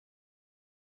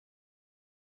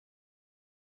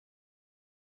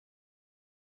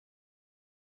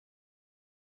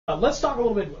Let's talk a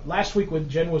little bit. Last week when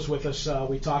Jen was with us,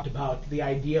 we talked about the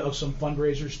idea of some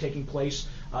fundraisers taking place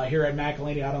here at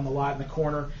McEleney out on the lot in the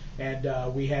corner.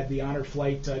 And we had the honored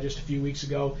flight just a few weeks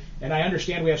ago. And I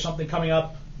understand we have something coming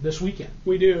up this weekend.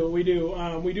 We do. We do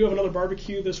have another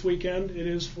barbecue this weekend. It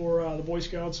is for the Boy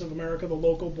Scouts of America, the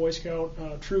local Boy Scout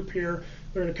troop here.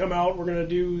 They're going to come out. We're going to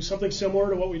do something similar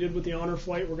to what we did with the honor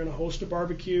flight. We're going to host a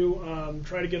barbecue,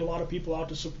 try to get a lot of people out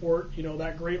to support,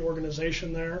 that great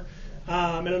organization there.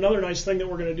 And another nice thing that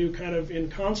we're going to do kind of in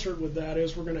concert with that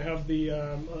is we're going to have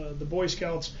the Boy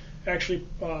Scouts actually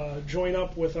join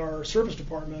up with our service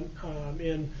department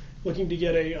in looking to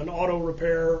get an auto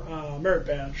repair merit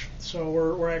badge. So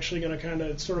we're actually going to kind of,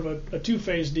 it's sort of a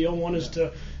two-phase deal. One is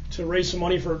to raise some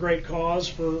money for a great cause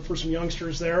for some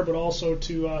youngsters there, but also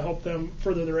to help them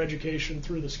further their education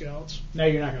through the Scouts. Now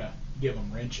you're not going to give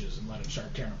them wrenches and let them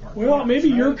start tearing apart. Well, maybe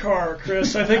your car,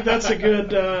 Chris. I think that's a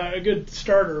good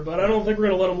starter, but I don't think we're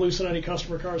going to let them loose in any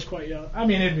customer cars quite yet. I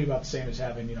mean, it'd be about the same as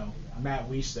having, Matt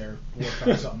Weiss there work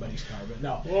on somebody's car, but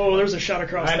no. Whoa, there's a shot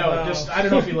across the bow. I know. I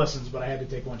don't know if he listens, but I had to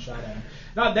take one shot at him.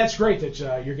 No, that's great that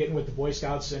you're getting with the Boy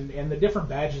Scouts and the different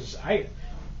badges.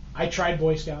 I tried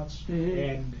Boy Scouts,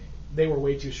 and they were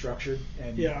way too structured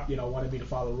and wanted me to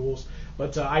follow rules.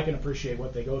 But I can appreciate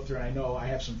what they go through, and I know I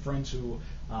have some friends who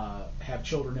have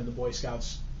children in the Boy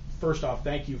Scouts. First off,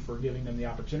 thank you for giving them the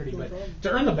opportunity. But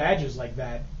to earn the badges like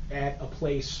that at a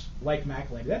place like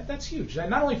McEleney, that's huge.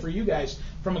 Not only for you guys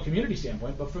from a community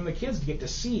standpoint, but from the kids to get to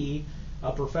see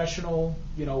a professional,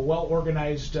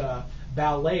 well-organized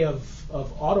ballet of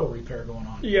auto repair going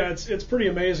on. Yeah, it's pretty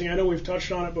amazing. I know we've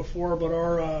touched on it before, but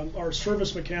our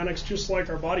service mechanics, just like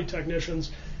our body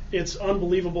technicians, it's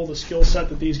unbelievable the skill set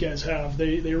that these guys have.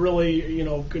 They really,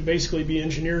 could basically be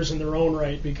engineers in their own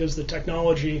right because the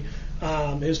technology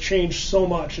has changed so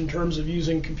much in terms of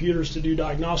using computers to do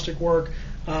diagnostic work,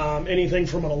 anything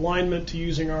from an alignment to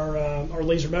using our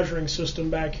laser measuring system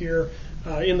back here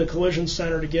in the collision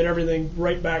center to get everything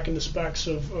right back in the specs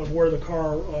of where the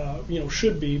car,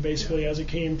 should be basically as it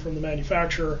came from the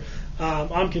manufacturer.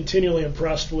 I'm continually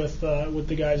impressed with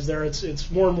the guys there.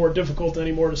 It's more and more difficult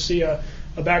anymore to see a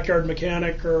backyard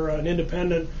mechanic or an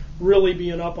independent really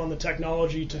being up on the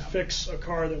technology to fix a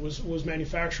car that was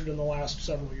manufactured in the last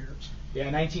several years. Yeah,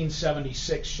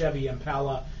 1976 Chevy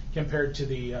Impala compared to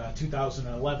the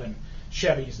 2011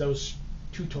 Chevys. Those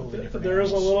two totally different.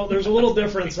 There's a little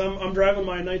difference. I'm driving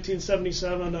my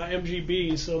 1977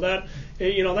 MGB, so that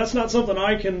that's not something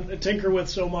I can tinker with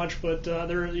so much. But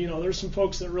there's some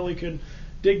folks that really could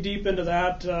dig deep into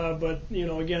that. But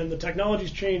again, the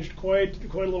technology's changed quite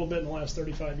a little bit in the last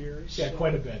 35 years. Yeah, so.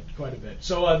 Quite a bit.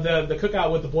 So the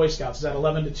cookout with the Boy Scouts is at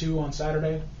 11 to 2 on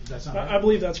Saturday. Does that sound right? I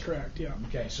believe that's correct. Yeah.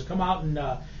 Okay, so come out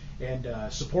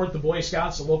and support the Boy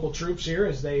Scouts, the local troops here,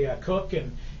 as they cook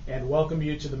and welcome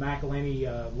you to the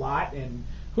McEleney lot. And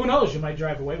who knows, you might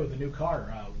drive away with a new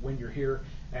car when you're here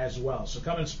as well. So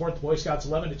come and support the Boy Scouts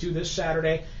 11 to 2 this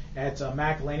Saturday at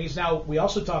McEleney's. Now, we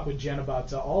also talked with Jen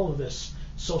about all of this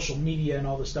social media and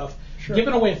all this stuff. Sure.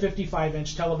 Giving away a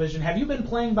 55-inch television. Have you been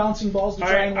playing bouncing balls to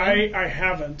try and win? I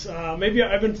haven't. Maybe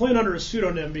I've been playing under a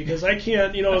pseudonym because I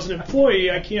can't, as an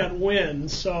employee, I can't win.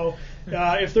 So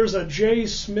if there's a J.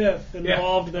 Smith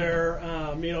involved there,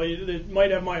 it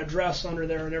might have my address under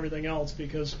there and everything else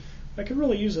because I could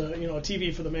really use a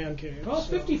TV for the man cave. Well,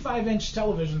 55-inch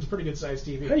television is a pretty good-sized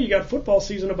TV. Hey, you got football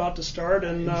season about to start,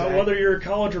 and exactly. Whether you're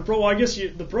college or pro, well, I guess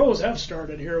the pros have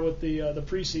started here with the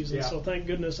preseason. Yeah. So thank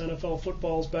goodness NFL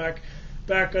football's back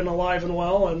and alive and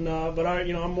well. And but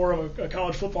I'm more of a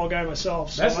college football guy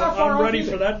myself. So I'm ready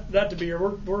for that to be here.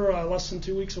 We're less than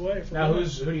 2 weeks away from now.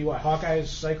 Who do you watch? Hawkeyes,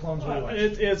 Cyclones? What do you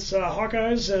watch? It's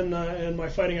Hawkeyes and my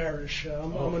Fighting Irish.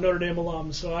 I'm a Notre Dame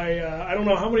alum, so I don't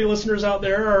know how many listeners out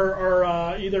there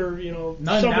are either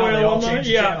None Subway now, alumni.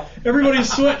 Yeah,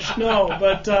 everybody's switched. No,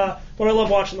 but I love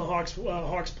watching the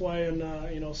Hawks play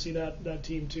and see that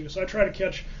team too. So I try to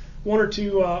catch one or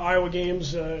two Iowa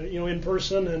games, in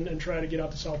person, and try to get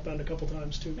out to South Bend a couple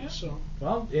times too. Yeah. So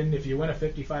well, and if you win a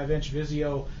 55-inch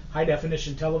Vizio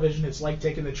high-definition television, it's like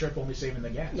taking the trip, only saving the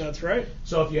gas. That's right.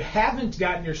 So if you haven't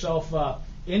gotten yourself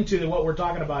into what we're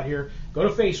talking about here, go to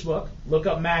Facebook, look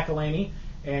up McEleney,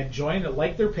 and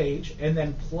like their page, and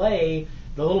then play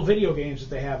the little video games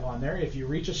that they have on there. If you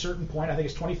reach a certain point, I think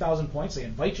it's 20,000 points, they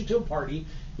invite you to a party.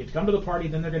 You have to come to the party,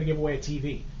 then they're going to give away a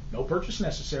TV. No purchase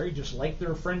necessary. Just like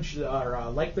their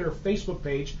like their Facebook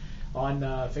page on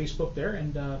Facebook there,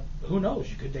 and who knows?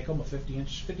 You could take home a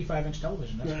 55-inch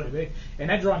television. That's pretty big. And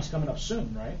that drawing's coming up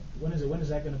soon, right? When is it? When is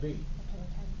that going to be?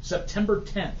 September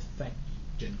 10th.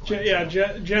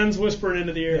 Jen. Jen's whispering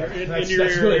into the ear, into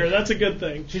your ear. That's a good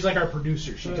thing. She's like our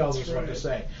producer. She tells us what to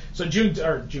say. So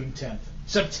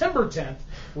September 10th,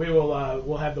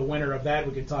 we'll have the winner of that.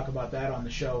 We can talk about that on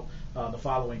the show the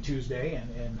following Tuesday,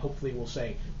 and hopefully we'll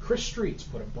say Chris Streets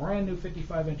put a brand new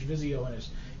 55-inch Vizio in his.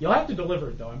 You'll have to deliver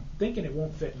it though. I'm thinking it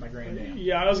won't fit in my Grand Am.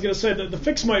 Yeah, I was going to say that the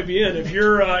fix might be in if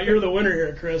you're the winner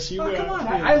here, Chris. Come on!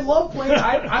 I love playing.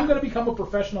 I'm going to become a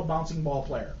professional bouncing ball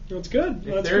player. That's good.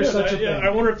 If there's such a thing. I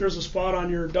wonder if there's a spot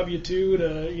on your W-2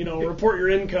 to report your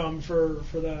income for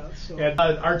that. So. And,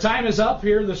 our time is up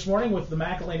here this morning with the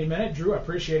McEleney Minute. Drew, I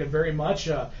appreciate it very much.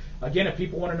 Again, if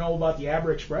people want to know about the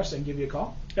Abra Express, they can give you a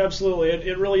call. Absolutely.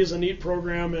 It really is a neat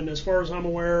program, and as far as I'm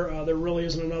aware, there really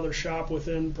isn't another shop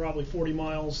within probably 40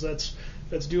 miles that's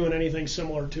doing anything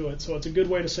similar to it. So it's a good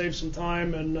way to save some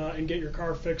time and get your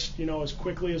car fixed, as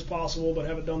quickly as possible, but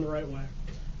have it done the right way.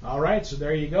 All right, so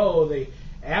there you go. The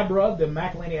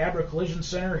McEleney Abra Collision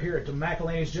Center here at the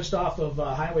McEleney's, just off of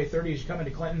Highway 30 as you come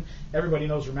into Clinton. Everybody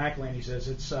knows where McEleney's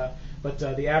is. But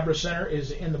the Abra Center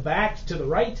is in the back to the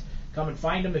right. Come and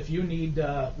find them if you need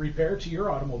repair to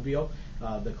your automobile.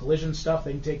 The collision stuff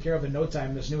they can take care of in no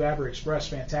time. This new Abra Express,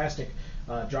 fantastic.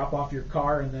 Drop off your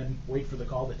car and then wait for the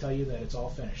call to tell you that it's all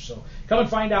finished. So come and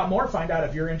find out more. Find out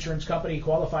if your insurance company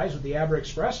qualifies with the Abra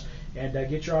Express, and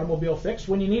get your automobile fixed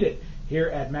when you need it here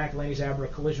at McEleney's Abra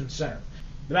Collision Center.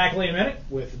 The McEleney Minute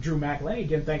with Drew McEleney.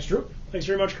 Again, thanks, Drew. Thanks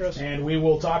very much, Chris. And we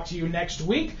will talk to you next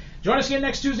week. Join us again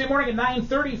next Tuesday morning at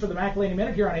 9:30 for the McEleney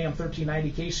Minute here on AM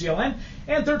 1390 KCLN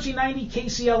and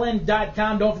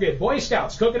 1390KCLN.com. Don't forget, Boy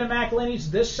Scouts cooking at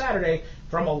McEleney's this Saturday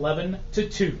from 11 to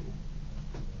 2.